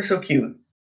 his cats are so cute.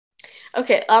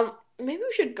 Okay, maybe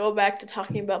we should go back to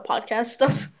talking about podcast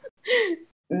stuff.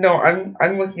 No,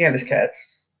 I'm looking at his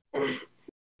cats.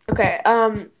 Okay,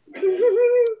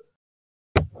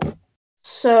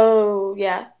 so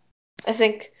yeah, I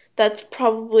think that's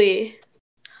probably.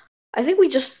 I think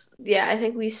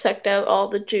we sucked out all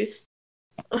the juice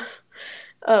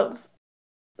of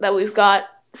that we've got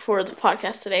for the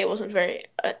podcast today. It wasn't very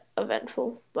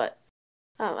eventful, but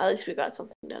at least we got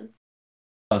something done.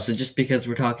 Oh, so just because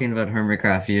we're talking about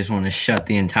Hermitcraft, you just want to shut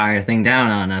the entire thing down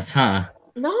on us, huh?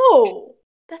 No,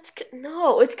 it's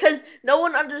because no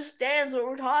one understands what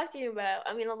we're talking about.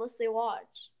 I mean, unless they watch.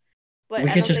 But we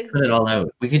could just cut it all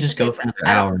out. We could just go for another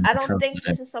hour. I don't think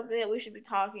this is something that we should be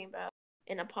talking about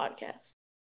in a podcast.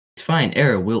 It's fine,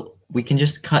 Era. We can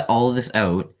just cut all of this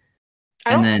out,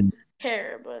 and then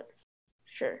care, but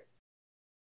sure.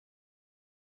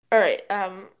 All right.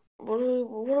 What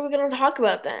are we gonna talk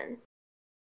about then?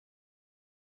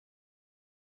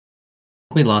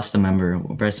 We lost a member.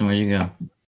 Bryson, where'd you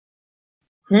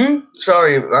go?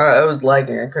 Sorry, I was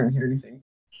lagging. I couldn't hear anything.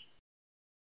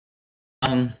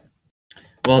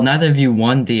 Well, neither of you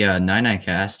won the 9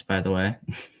 cast, by the way.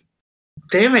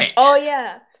 Damn it! Oh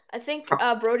yeah, I think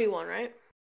Brody won, right?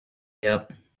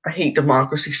 Yep. I hate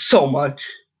democracy so much.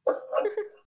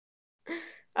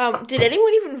 Did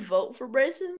anyone even vote for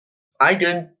Bryson? I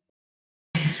did.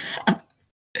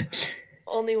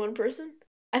 Only one person?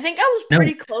 I think I was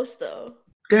pretty close though.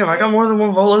 Damn, I got more than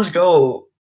one vote. Let's go.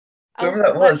 Whoever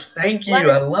that was, thank you.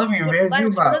 I love you, man.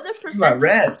 Linus, you my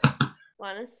rep.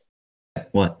 Linus.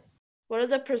 What? What are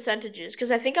the percentages? Because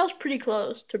I think I was pretty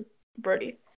close to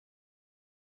Brody.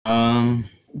 Damn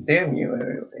you,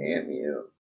 Ariel. Damn you.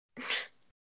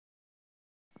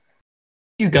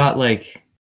 You got like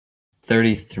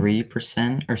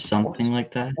 33% or something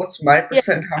like that. What's my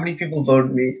percent? How many people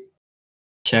voted me?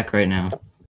 Check right now.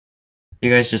 You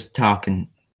guys just talking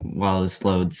while this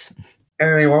loads.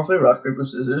 Ariel, you want to play rock, paper,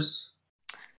 scissors?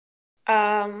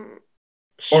 Sure.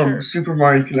 Or Super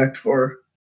Mario Connect 4?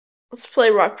 Let's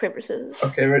play rock, paper, scissors.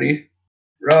 Okay, ready?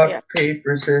 Rock,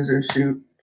 paper, scissors, shoot.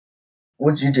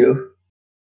 What'd you do?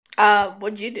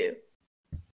 What'd you do?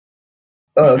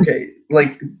 Okay,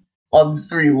 like on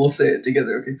 3, we'll say it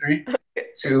together. Okay, 3,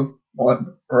 2,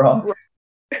 1, rock.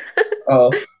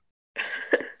 Oh.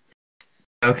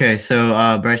 Okay,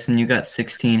 so Bryson, you got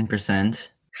 16%.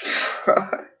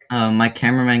 My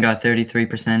cameraman got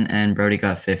 33%, and Brody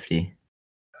got 50%.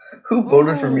 Who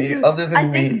voted for me other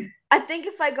than me? I think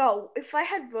if I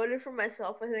had voted for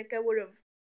myself, I think I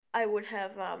would have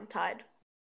tied.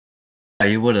 Yeah,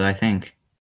 you would have, I think.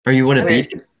 Or you would have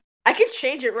beat him. I could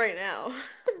change it right now.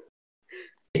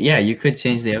 Yeah, you could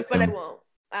change the outcome. But I won't.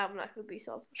 I'm not going to be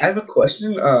selfish. I have a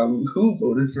question. Who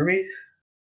voted for me?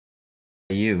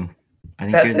 You. I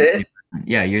think that's it?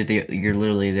 Yeah, you're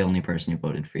literally the only person who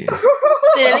voted for you.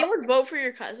 Did anyone vote for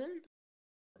your cousin?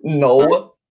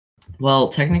 No. Well,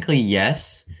 technically,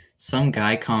 yes. Some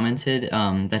guy commented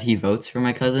that he votes for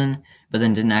my cousin, but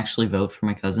then didn't actually vote for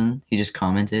my cousin. He just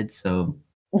commented, so.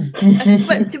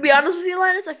 But to be honest with you,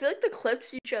 Linus, I feel like the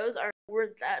clips you chose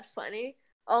weren't that funny.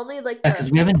 Only like Yeah,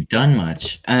 because we haven't done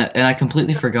much. And I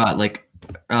completely forgot. Like,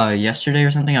 yesterday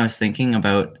or something, I was thinking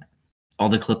about all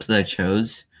the clips that I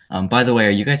chose. By the way,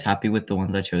 are you guys happy with the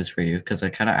ones I chose for you? Because I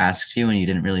kind of asked you and you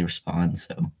didn't really respond,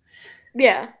 so.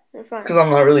 Yeah, they're fine. Because I'm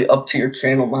not really up to your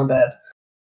channel, my bad.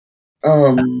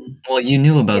 Well, you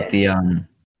knew about Yeah. the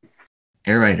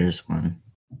Air Riders one.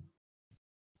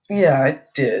 Yeah, I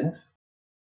did.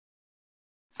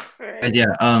 Alright.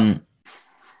 Yeah,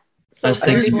 So I was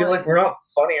I just thinking- feel like we're not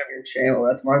funny on your channel.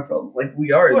 That's my problem. Like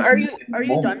we are. Well, are in you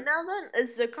moments. done now then?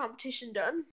 Is the competition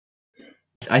done?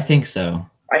 I think so.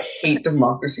 I hate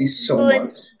democracy so Well, then,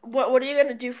 much. what are you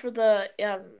gonna do for the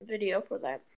video for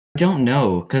that? I don't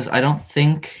know, because I don't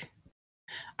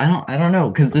know,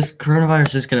 because this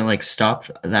coronavirus is gonna like stop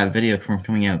that video from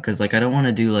coming out. Because like I don't want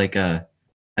to do like a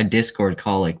Discord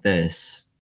call like this.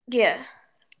 Yeah,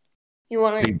 you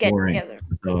want to It'd be get boring. together.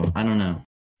 So I don't know.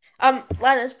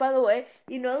 Linus, by the way,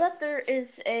 you know that there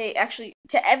is actually,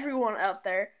 to everyone out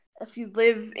there, if you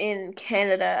live in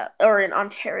Canada or in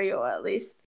Ontario at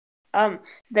least,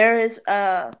 there is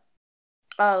a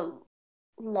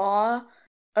law,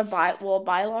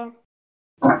 bylaw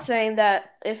saying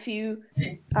that if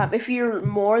you're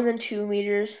more than 2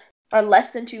 meters or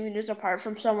less than 2 meters apart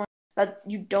from someone that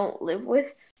you don't live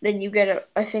with, then you get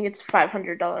I think it's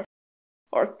 $500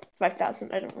 or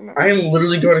 5,000. I don't remember. I am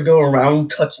literally going to go around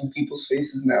touching people's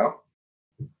faces now.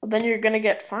 Well, then you're gonna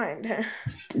get fined.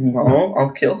 No,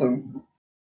 I'll kill them.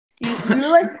 You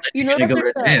realize you know Gonna that go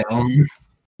there's to a,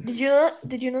 jail.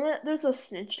 did you know that there's a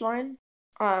snitch line?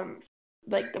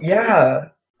 Like the police. Yeah,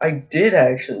 I did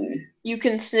actually. You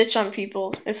can snitch on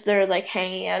people if they're like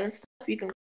hanging out and stuff. You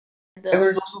can. And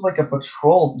there's also like a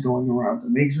patrol going around to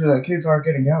make sure that kids aren't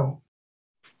getting out.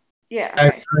 Yeah. I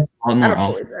Okay. feel like a lot I more don't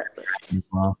awful believe that. But... as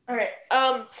well. All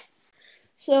right.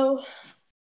 So.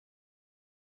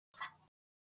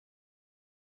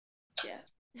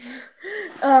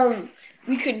 Yeah.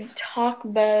 We could talk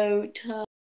about.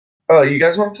 Oh, you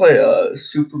guys want to play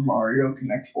Super Mario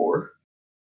Connect 4?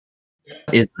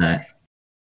 What is that?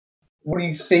 What do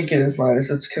you think it is, Linus?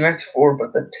 It's Connect 4,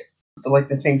 but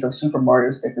the things have Super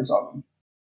Mario stickers on them.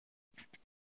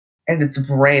 And it's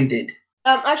branded.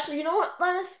 Actually, you know what,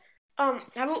 Linus? How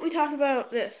about we talk about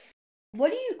this?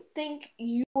 What do you think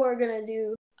you are gonna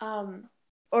do?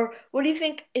 Or what do you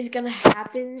think is gonna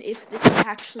happen if this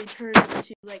actually turns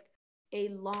into like a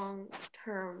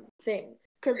long-term thing?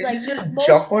 Because Did like you just most,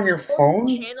 jump on your most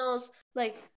phone? channels,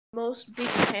 like most big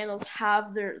channels,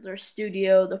 have their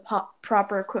studio, the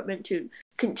proper equipment to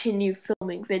continue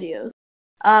filming videos.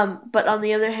 But on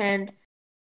the other hand,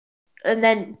 but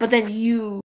then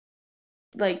you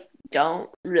like don't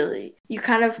really. You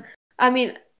kind of, I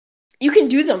mean, you can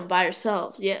do them by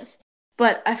yourselves, yes.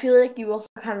 But I feel like you also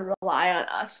kind of rely on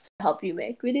us to help you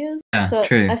make videos. Yeah, So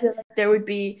true. I feel like there would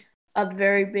be a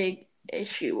very big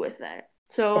issue with that.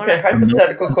 So Okay,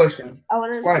 hypothetical question. I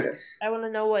want Linus. to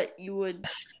know what you would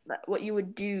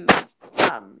do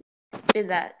in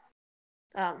that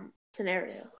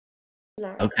scenario.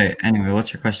 Okay, anyway,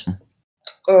 what's your question?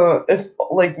 If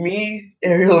like me,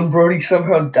 Ariel, and Brody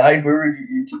somehow died, where would your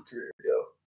YouTube career go?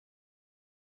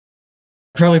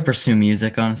 Probably pursue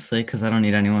music, honestly, because I don't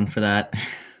need anyone for that.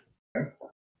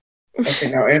 Okay,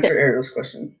 now answer Ariel's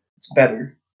question. It's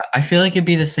better. I feel like it'd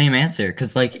be the same answer,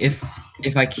 because like if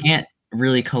I can't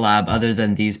really collab other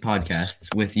than these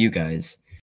podcasts with you guys,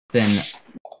 then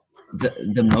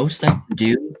the most I can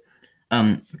do,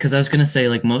 because I was gonna say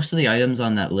like most of the items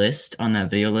on that list, on that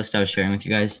video list I was sharing with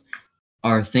you guys,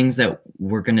 are things that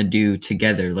we're gonna do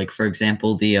together. Like for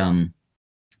example, the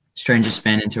Strangest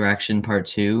Fan Interaction Part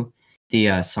 2,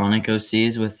 the Sonic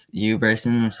OCs with you,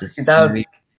 Bryson, which is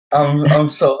I'm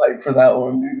so hyped for that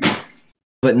one, dude.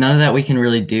 But none of that we can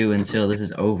really do until this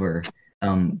is over.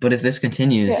 But if this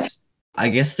continues, I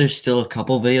guess there's still a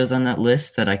couple videos on that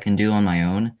list that I can do on my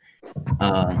own. But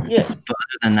other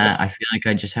than that, I feel like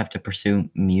I just have to pursue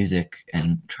music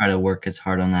and try to work as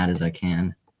hard on that as I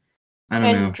can. I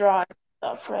don't know. And draw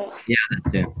stuff, right? Yeah,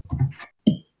 that too.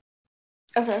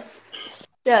 Okay.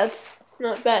 Yeah, it's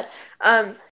not bad.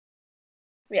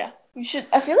 Yeah, you should.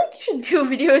 I feel like you should do a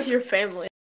video with your family.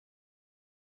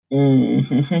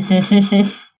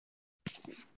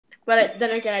 But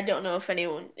then again, I don't know if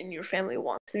anyone in your family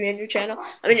wants to be on your channel.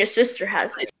 I mean, your sister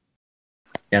has it.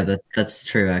 Yeah, that's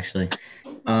true, actually.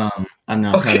 I'm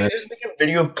not Okay, proud of just make a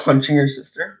video of punching your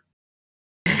sister.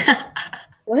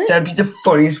 What? That'd be the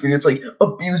funniest video. It's like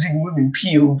abusing women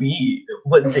POV,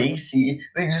 what they see.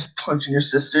 They just punching your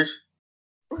sister.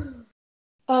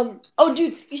 Oh,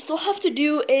 dude, you still have to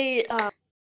do a.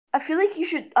 I feel like you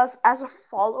should, as a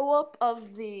follow up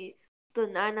of the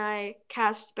Nine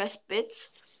cast best bits,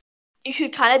 you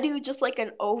should kind of do just like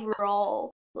an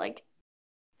overall like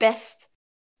best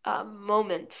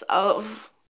moments of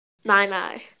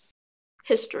Nine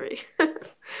history.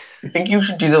 I think you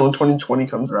should do that when 2020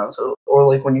 comes around, so or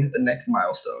like when you hit the next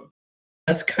milestone.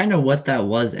 That's kind of what that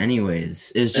was,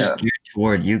 anyways. It was just Yeah. geared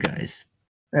toward you guys.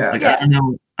 Yeah. Like Yeah.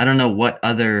 I don't know what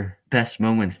other best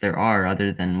moments there are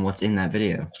other than what's in that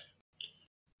video.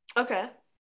 Okay.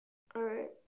 All right.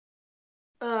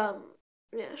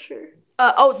 Yeah, sure.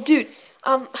 Oh, dude.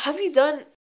 Have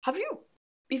you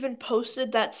even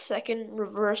posted that second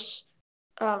reverse,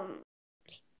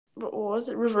 what was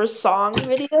it? Reverse song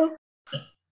video?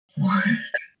 What?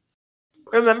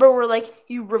 Remember where like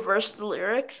you reverse the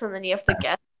lyrics and then you have to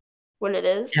guess what it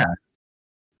is? Yeah.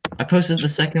 I posted the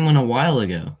second one a while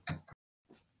ago.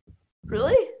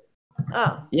 Really?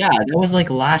 Oh. Yeah, that was like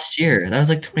last year. That was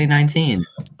like 2019.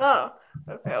 Oh.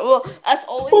 Okay. Well, that's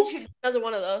always you should do another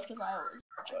one of those because I always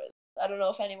enjoy them. I don't know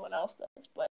if anyone else does,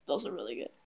 but those are really good.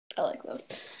 I like those.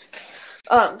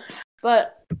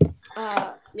 But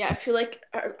yeah, I feel like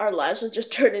our lives have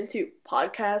just turned into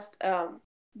podcast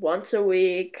once a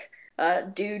week,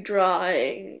 do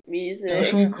drawing, music.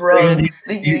 Some drugs.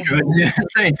 Yeah,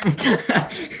 same.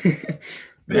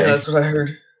 Yeah, that's what I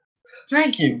heard.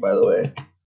 Thank you, by the way.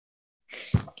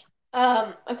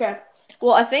 Okay.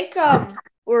 Well, I think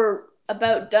we're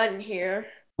about done here.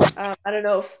 I don't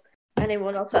know if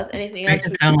anyone else has anything else.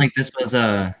 Make it sound like this was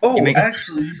a. Oh, you make it-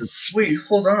 actually, wait,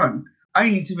 hold on. I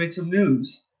need to make some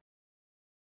news.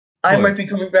 I What? might be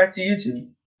coming back to YouTube.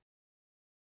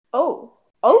 Oh,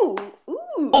 ooh.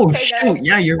 Oh okay, shoot! guys.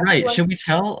 Yeah, you're right. What- Should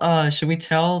we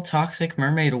tell Toxic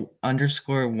Mermaid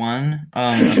 _1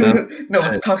 about? No,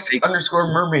 it's toxic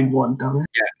 _mermaid one, dumb.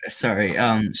 Sorry.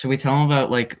 Should we tell him about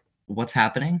like what's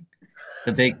happening?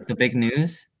 The big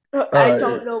news. I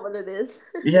don't know what it is.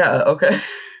 Yeah, okay.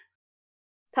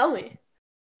 Tell me.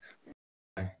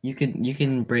 You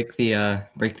can break the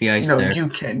ice No, there. you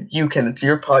can. You can. It's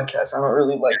your podcast. I don't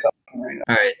really like talking right now.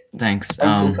 All right. Thanks.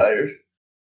 I'm so tired.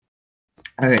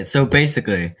 Okay, so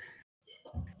basically,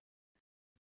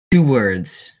 2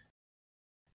 words.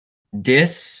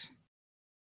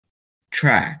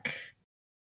 Track.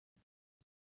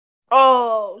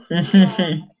 Oh,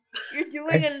 God. You're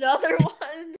doing another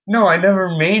one? No, I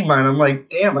never made mine. I'm like,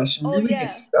 damn, I should Oh, really yeah.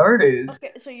 get started.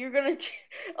 Okay, so you're gonna.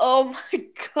 Oh my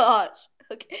gosh.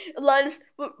 Okay, Linus,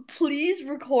 but please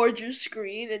record your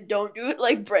screen and don't do it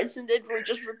like Bryson did, where he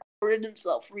just recorded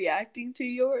himself reacting to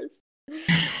yours.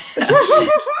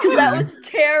 Because that was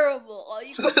terrible. All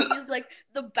you can see is like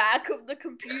the back of the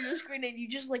computer screen, and you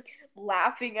just like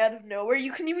laughing out of nowhere.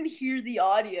 You couldn't even hear the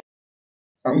audio.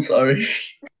 I'm sorry.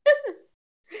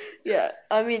 Yeah,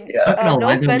 I mean, Yeah. Not gonna no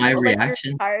lie, though, offense, my but like, reaction.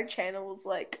 your entire channel was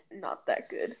like not that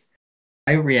good.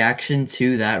 My reaction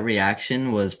to that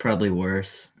reaction was probably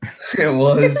worse. It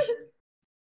was.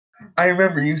 I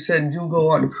remember you said you go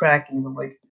on crack, and I'm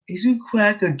like, isn't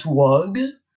crack a drug?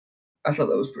 I thought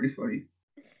that was pretty funny.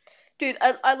 Dude,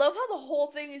 I love how the whole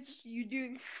thing is just you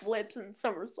doing flips and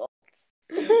somersaults.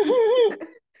 The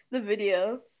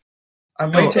video. I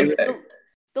might Oh, take that.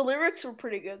 The lyrics were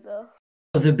pretty good though.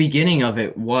 The beginning of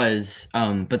it was,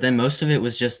 but then most of it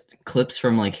was just clips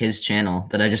from like his channel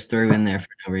that I just threw in there for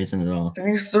no reason at all.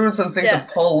 Then he's throwing some things Yeah. at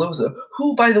Paul Loza,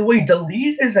 who, by the way,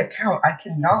 deleted his account. I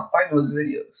cannot find those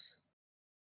videos.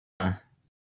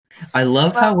 I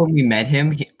love how when we met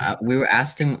him, we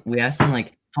asked him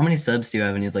like, how many subs do you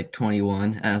have? And he was like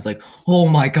 21. And I was like, oh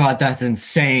my god, that's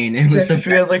insane. It was Yeah, 'cause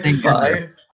we had like best thing ever. 5.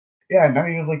 Yeah, now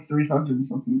you have like 300 or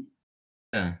something.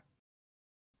 Yeah.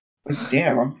 Like,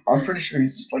 damn, I'm pretty sure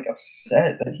he's just like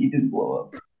upset that he didn't blow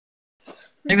up. I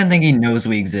don't even think he knows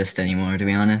we exist anymore, to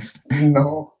be honest.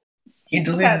 No. He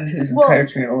deleted Okay, his well, entire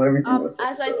channel, everything with it.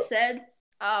 As I so. said,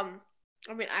 I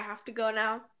mean I have to go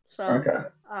now, so Okay.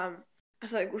 I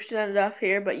feel like we should end it off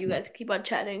here, but you guys keep on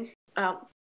chatting.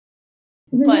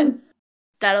 But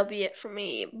that'll be it for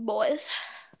me, boys.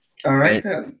 Alright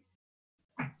then.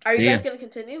 Are you See ya. guys gonna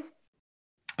continue?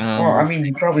 Well, I mean,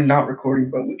 you're probably not recording,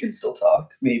 but we can still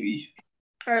talk, maybe.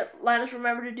 Or Linus,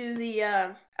 remember to do the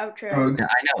outro. Oh, yeah,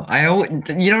 I know.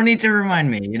 You don't need to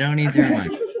remind me. You don't need to remind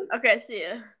me. Okay, see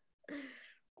ya.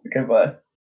 Okay, bye.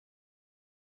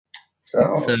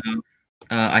 So, So,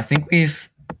 I think we've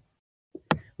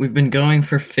been going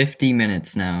for 50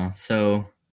 minutes now. So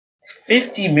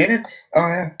 50 minutes? Oh,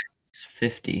 yeah. it's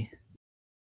 50.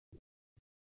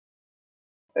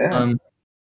 Yeah.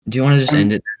 Do you want to just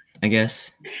end it, I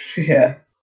guess? Yeah.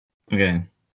 Okay.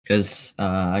 Because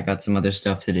I got some other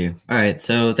stuff to do. All right.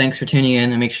 So thanks for tuning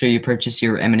in, and make sure you purchase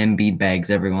your M&M bead bags,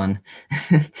 everyone.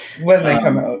 When they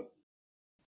come out.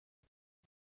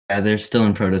 Yeah, they're still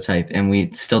in prototype, and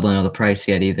we still don't know the price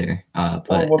yet either. Or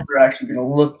But what they're actually going to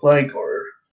look like, or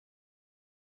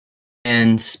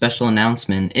and special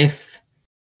announcement: if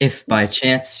by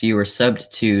chance you were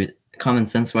subbed to Common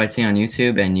Sense YT on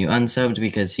YouTube and you unsubbed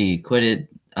because he quitted,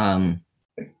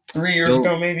 3 years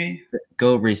ago maybe.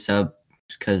 Go resub,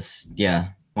 because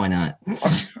yeah, why not?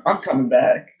 I'm coming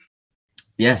back.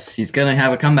 Yes, he's gonna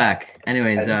have a comeback.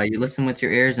 Anyways, you listen with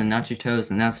your ears and not your toes,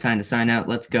 and now it's time to sign out.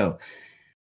 Let's go.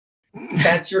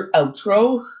 That's your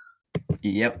outro?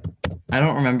 Yep. I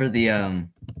don't remember the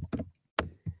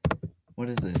what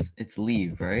is this? It's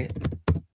leave, right?